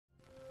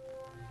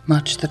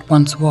Much that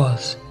once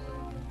was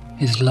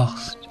is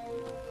lost,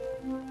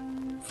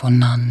 for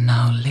none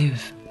now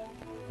live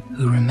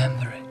who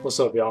remember it. What's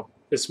up, y'all?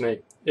 It's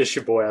me. It's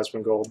your boy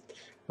Asmongold.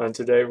 And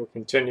today we're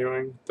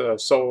continuing the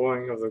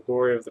soloing of the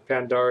Glory of the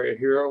Pandaria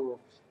hero,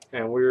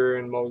 and we're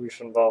in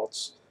Mogu'shan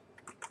Vaults.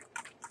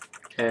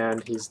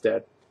 And he's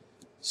dead.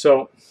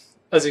 So,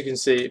 as you can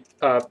see,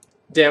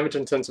 damage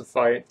intensive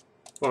fight.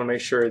 Want to make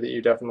sure that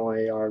you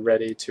definitely are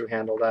ready to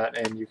handle that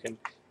and you can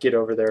get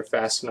over there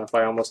fast enough.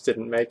 I almost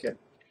didn't make it.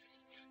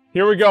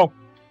 Here we go.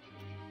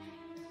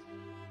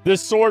 This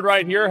sword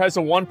right here has a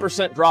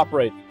 1% drop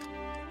rate.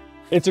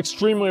 It's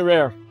extremely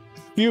rare.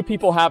 Few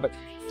people have it.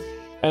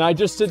 And I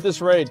just did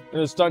this raid in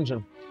this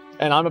dungeon,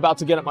 and I'm about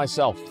to get it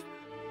myself.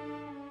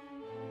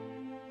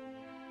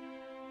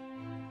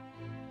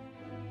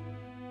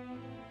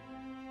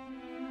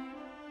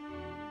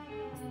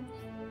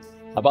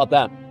 How about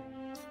that?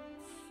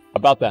 How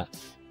about that?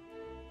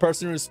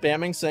 Person who's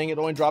spamming saying it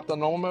only dropped on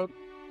normal mode?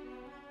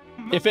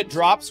 If it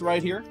drops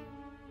right here,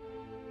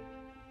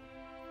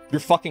 you're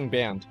fucking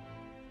banned.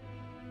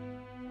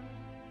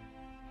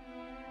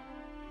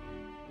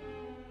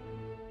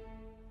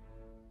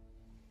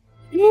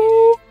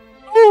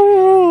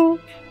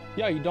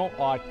 Yeah, you don't.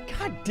 God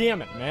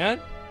damn it, man.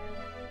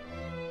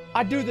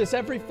 I do this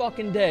every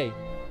fucking day.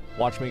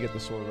 Watch me get the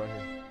sword right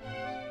here.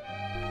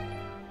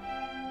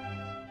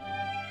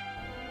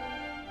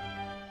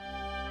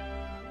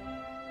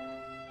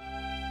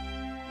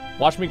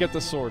 Watch me get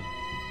the sword.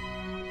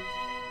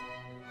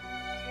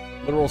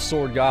 Literal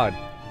sword god.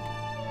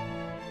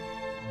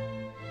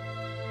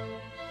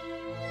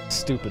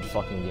 Stupid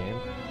fucking game.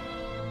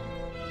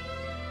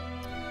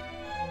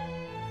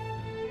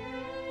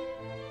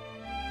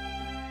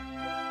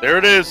 There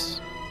it is.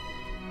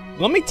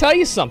 Let me tell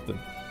you something.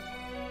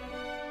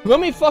 Let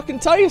me fucking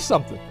tell you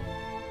something.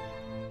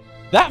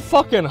 That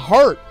fucking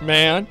hurt,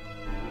 man.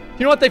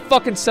 You know what they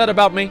fucking said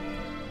about me?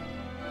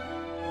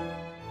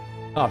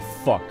 Oh,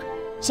 fuck.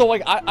 So,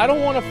 like, I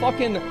don't want to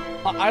fucking...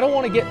 I don't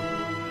want to get...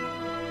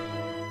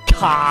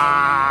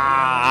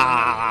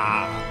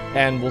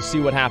 And we'll see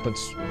what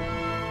happens.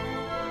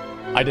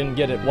 I didn't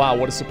get it. Wow,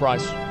 what a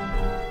surprise.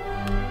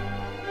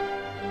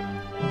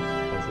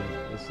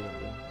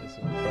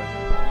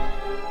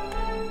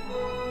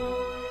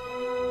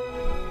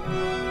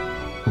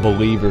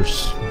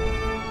 Believers,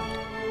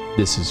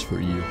 this is for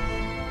you.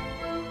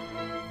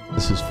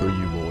 This is for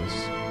you,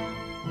 boys.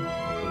 Look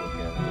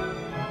at it.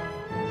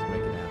 Let's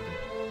make it happen.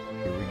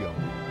 Here we go.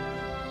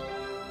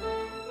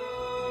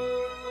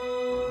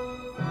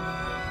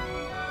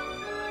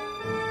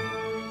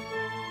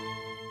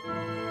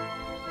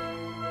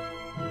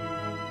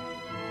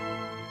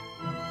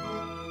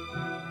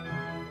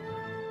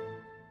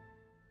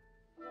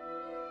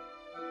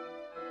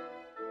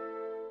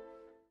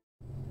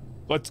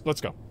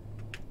 Let's go.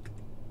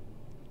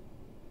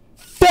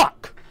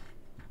 Fuck!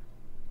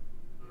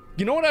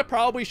 You know what I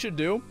probably should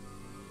do?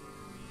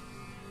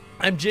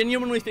 I'm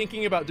genuinely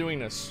thinking about doing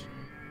this.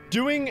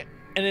 Doing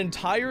an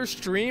entire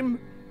stream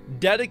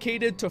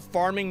dedicated to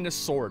farming this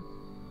sword.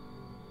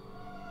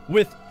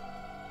 With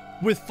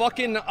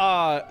fucking,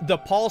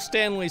 the Paul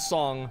Stanley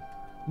song,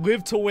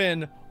 Live to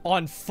Win,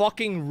 on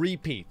fucking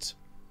repeat.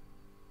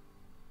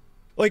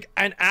 Like,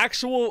 an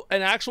actual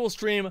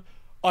stream,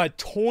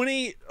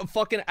 20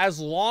 fucking, as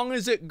long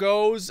as it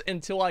goes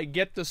until I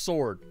get the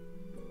sword.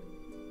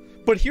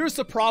 But here's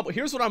the problem.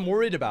 Here's what I'm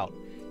worried about.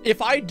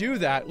 If I do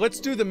that,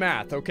 let's do the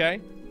math, okay?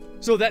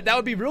 So that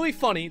would be really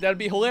funny. That would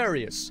be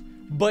hilarious.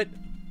 But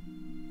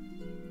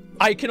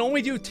I can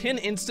only do 10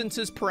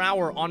 instances per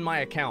hour on my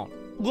account.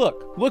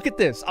 Look at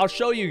this. I'll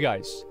show you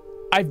guys.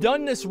 I've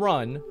done this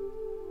run.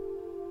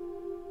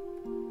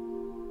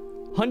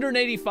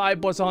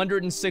 185 plus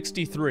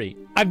 163.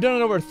 I've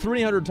done it over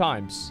 300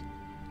 times.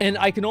 And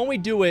I can only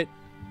do it...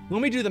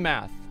 Let me do the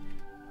math.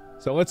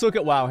 So let's look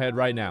at Wowhead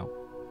right now.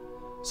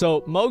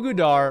 So,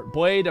 Mogudar,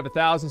 Blade of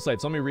 1,000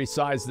 Slaves. Let me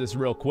resize this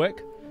real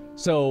quick.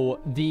 So,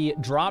 the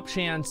drop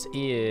chance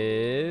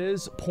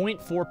is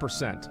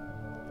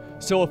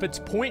 0.4%. So, if it's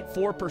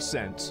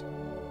 0.4%,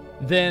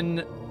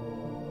 then...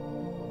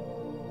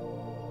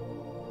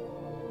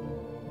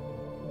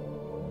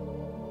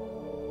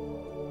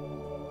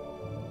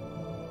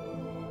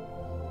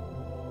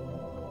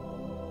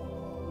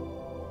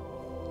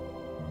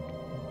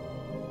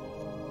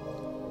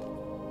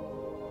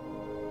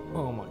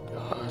 Oh my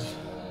god.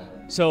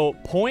 So,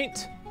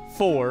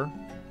 0.4,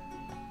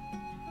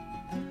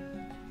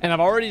 and I've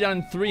already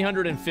done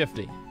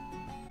 350.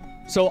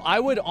 So I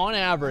would, on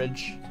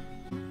average,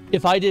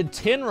 if I did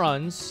 10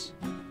 runs,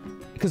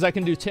 because I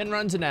can do 10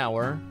 runs an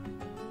hour,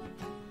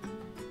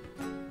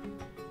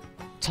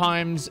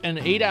 times an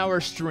 8-hour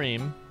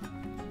stream,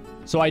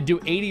 so I do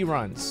 80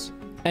 runs.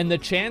 And the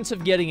chance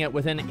of getting it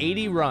within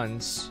 80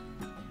 runs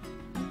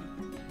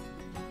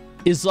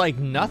is like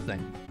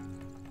nothing.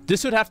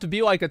 This would have to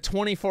be like a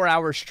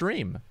 24-hour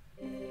stream.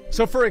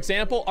 So for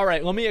example, all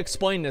right, let me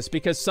explain this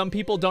because some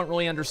people don't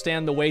really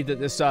understand the way that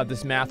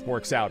this math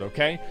works out,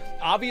 okay?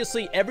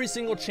 Obviously, every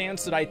single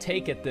chance that I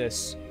take at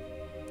this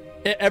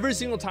Every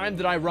single time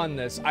that I run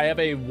this, I have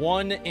a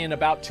 1 in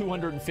about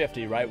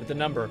 250, right, with the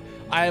number.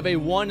 I have a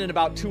 1 in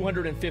about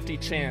 250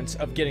 chance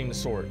of getting the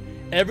sword.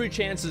 Every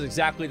chance is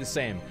exactly the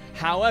same.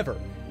 However,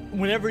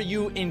 whenever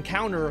you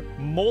encounter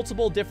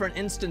multiple different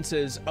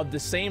instances of the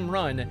same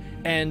run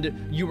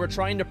and you are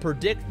trying to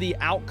predict the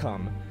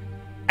outcome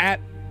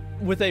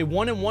with a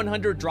 1 in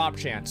 100 drop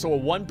chance, so a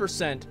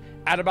 1%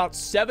 at about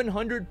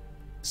 700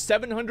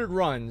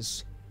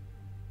 runs,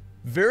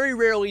 very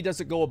rarely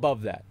does it go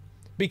above that.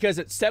 Because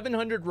at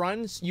 700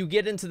 runs, you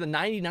get into the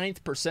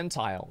 99th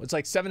percentile. It's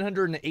like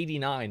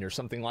 789 or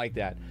something like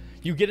that.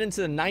 You get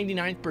into the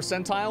 99th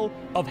percentile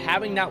of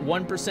having that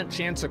 1%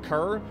 chance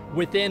occur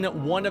within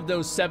one of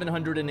those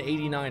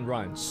 789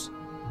 runs.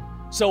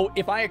 So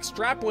if I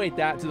extrapolate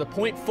that to the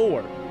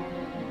 0.4,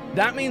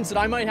 that means that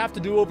I might have to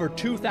do over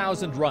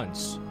 2,000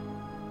 runs.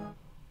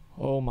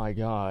 Oh my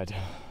God.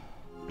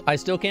 I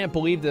still can't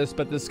believe this,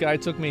 but this guy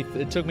it took me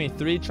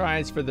 3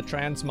 tries for the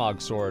transmog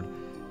sword.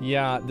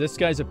 Yeah, this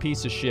guy's a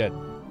piece of shit.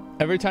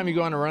 Every time you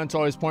go on a run, it's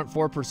always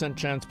 0.4%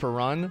 chance per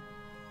run.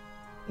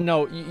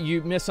 No,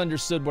 you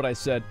misunderstood what I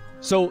said.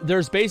 So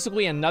there's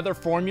basically another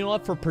formula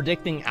for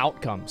predicting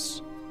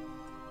outcomes.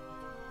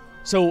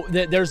 So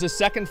there's a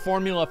second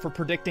formula for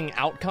predicting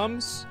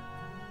outcomes.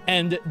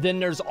 And then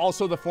there's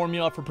also the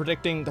formula for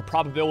predicting the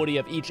probability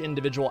of each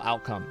individual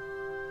outcome.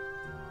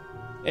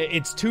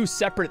 It's 2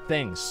 separate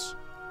things.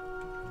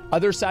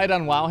 Other side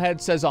on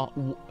Wowhead says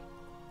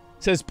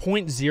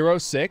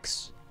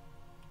 0.06.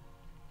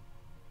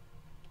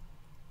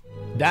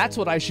 That's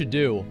what I should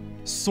do.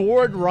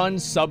 Sword run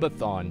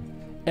subathon.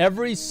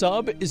 Every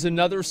sub is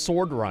another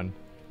sword run.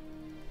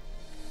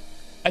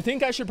 I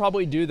think I should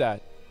probably do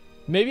that.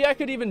 Maybe I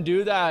could even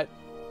do that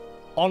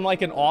on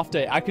like an off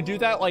day. I could do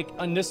that like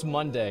on this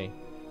Monday,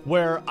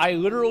 where I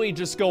literally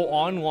just go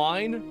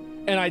online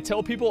and I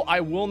tell people I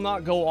will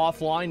not go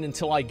offline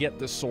until I get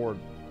the sword.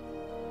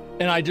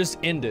 And I just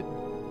end it.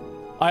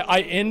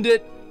 I end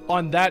it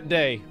on that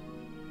day.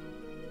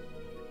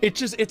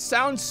 It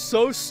sounds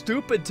so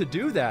stupid to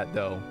do that,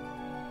 though.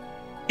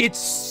 It's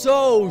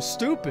so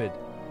stupid.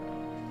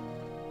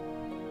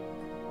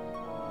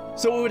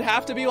 So it would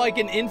have to be like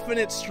an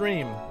infinite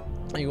stream.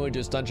 Are you going to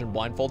just dungeon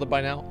blindfolded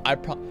by now?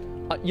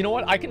 You know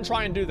what? I can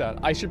try and do that.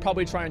 I should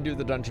probably try and do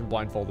the dungeon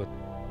blindfolded.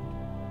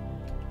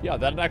 Yeah,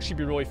 that'd actually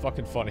be really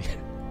fucking funny.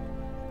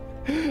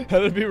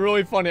 That'd be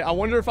really funny. I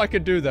wonder if I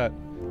could do that.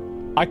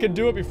 I could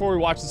do it before we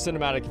watch the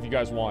cinematic if you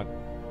guys want.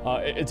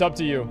 It's up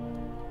to you.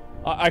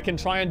 I can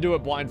try and do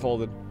it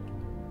blindfolded.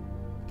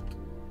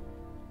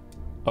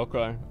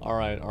 Okay. All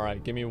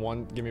right. Give me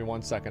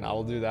one second. I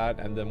will do that,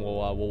 and then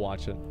we'll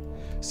watch it.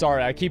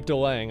 Sorry, I keep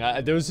delaying.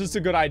 There was just a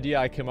good idea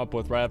I came up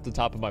with right off the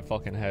top of my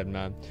fucking head,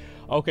 man.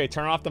 Okay,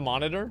 turn off the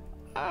monitor.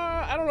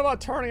 I don't know about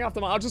turning off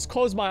the monitor. I'll just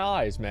close my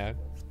eyes, man.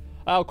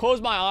 I'll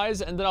close my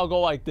eyes, and then I'll go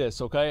like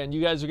this, okay? And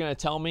you guys are gonna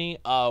tell me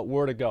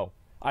where to go.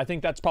 I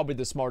think that's probably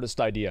the smartest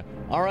idea.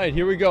 All right,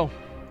 here we go.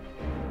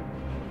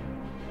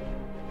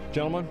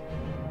 Gentlemen,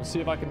 let's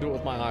see if I can do it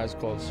with my eyes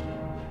closed.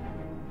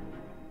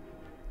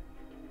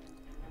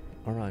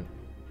 All right.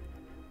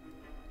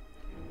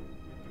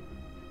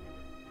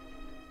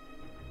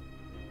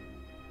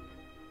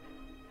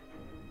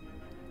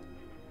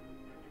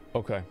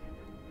 Okay.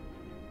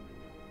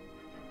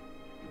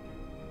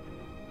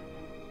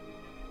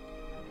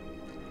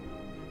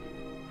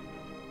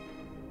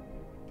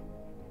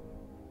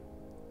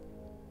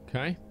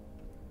 Okay.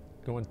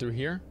 Going through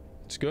here.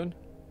 It's good.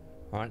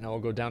 All right, now we'll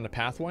go down the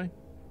pathway.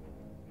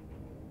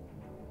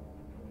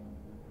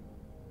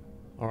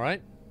 All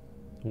right.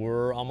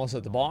 We're almost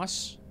at the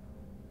boss.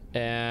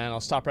 And I'll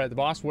stop right at the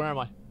boss. Where am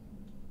I?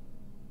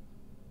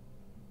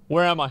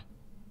 Where am I?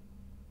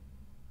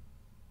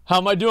 How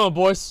am I doing,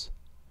 boys?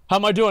 How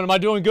am I doing? Am I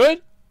doing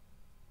good?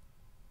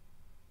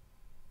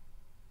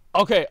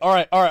 Okay, all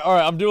right.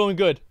 I'm doing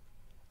good.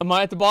 Am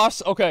I at the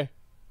boss? Okay.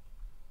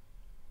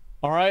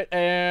 All right,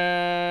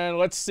 and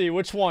let's see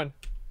which one.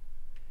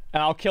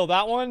 And I'll kill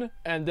that one,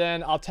 and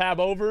then I'll tab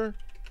over,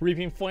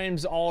 Reaping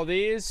Flames, all of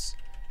these.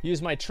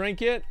 Use my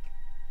trinket,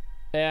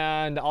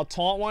 and I'll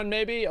taunt one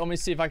maybe. Let me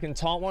see if I can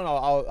taunt one.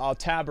 I'll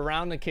tab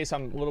around in case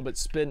I'm a little bit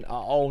spin.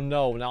 Oh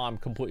no, now I'm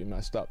completely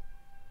messed up.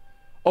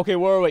 Okay,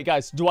 wait,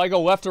 guys. Do I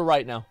go left or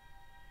right now?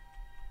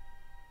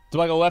 Do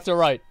I go left or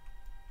right?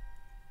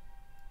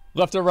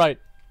 Left or right?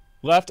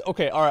 Left.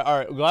 Okay. All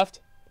right.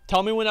 Left.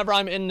 Tell me whenever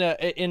I'm in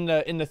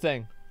the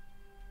thing.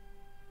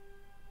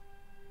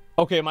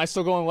 Okay. Am I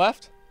still going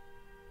left?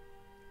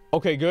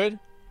 Okay. Good.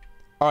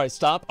 All right.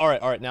 Stop. All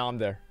right. Now I'm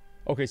there.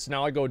 Okay. So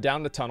now I go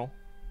down the tunnel.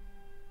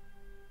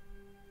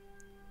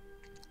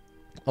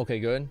 Okay.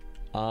 Good.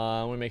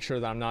 Let me make sure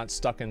that I'm not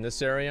stuck in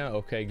this area.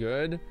 Okay.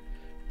 Good.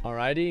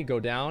 Alrighty, go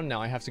down.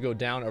 Now I have to go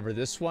down over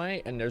this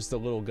way, and there's the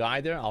little guy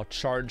there. I'll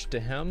charge to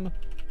him.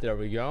 There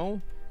we go.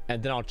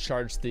 And then I'll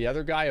charge the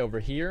other guy over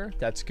here.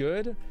 That's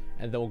good.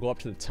 And then we'll go up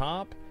to the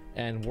top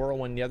and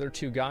whirlwind the other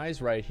 2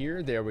 guys right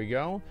here. There we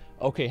go.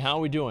 Okay, how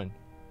are we doing?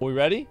 Are we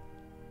ready?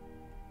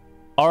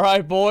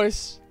 Alright,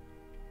 boys.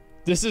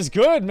 This is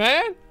good,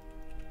 man.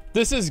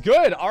 This is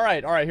good.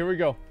 Alright, here we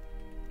go.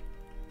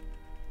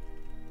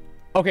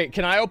 Okay,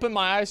 can I open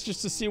my eyes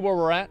just to see where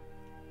we're at?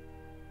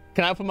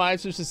 Can I open my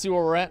eyes just to see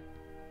where we're at?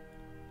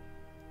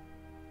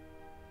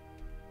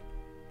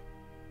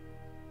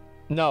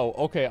 No.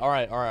 Okay,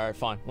 alright,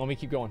 fine. Let me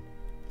keep going.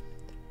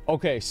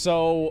 Okay,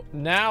 so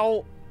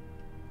now...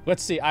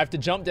 Let's see, I have to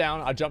jump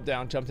down. I jump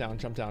down, jump down,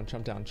 jump down,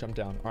 jump down, jump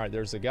down. Alright,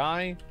 there's a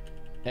guy.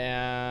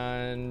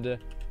 And... let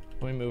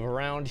me move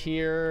around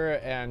here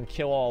and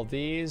kill all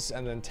these.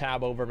 And then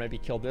tab over, maybe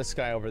kill this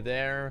guy over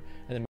there.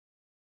 And then...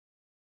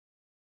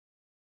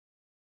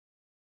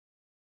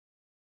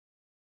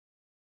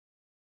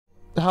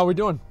 How are we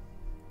doing?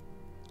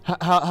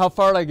 How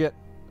far did I get?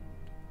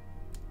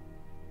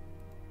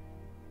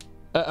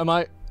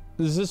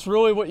 Is this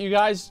really what you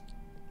guys...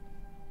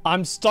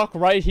 I'm stuck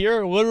right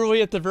here,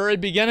 literally at the very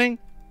beginning?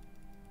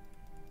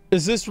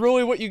 Is this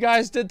really what you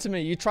guys did to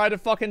me? You tried to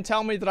fucking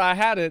tell me that I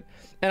had it,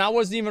 and I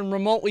wasn't even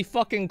remotely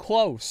fucking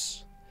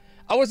close.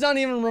 I was not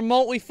even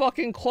remotely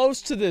fucking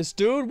close to this,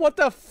 dude. What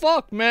the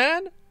fuck,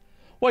 man?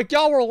 Like,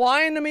 y'all were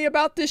lying to me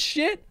about this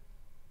shit?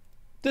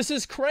 This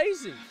is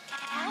crazy.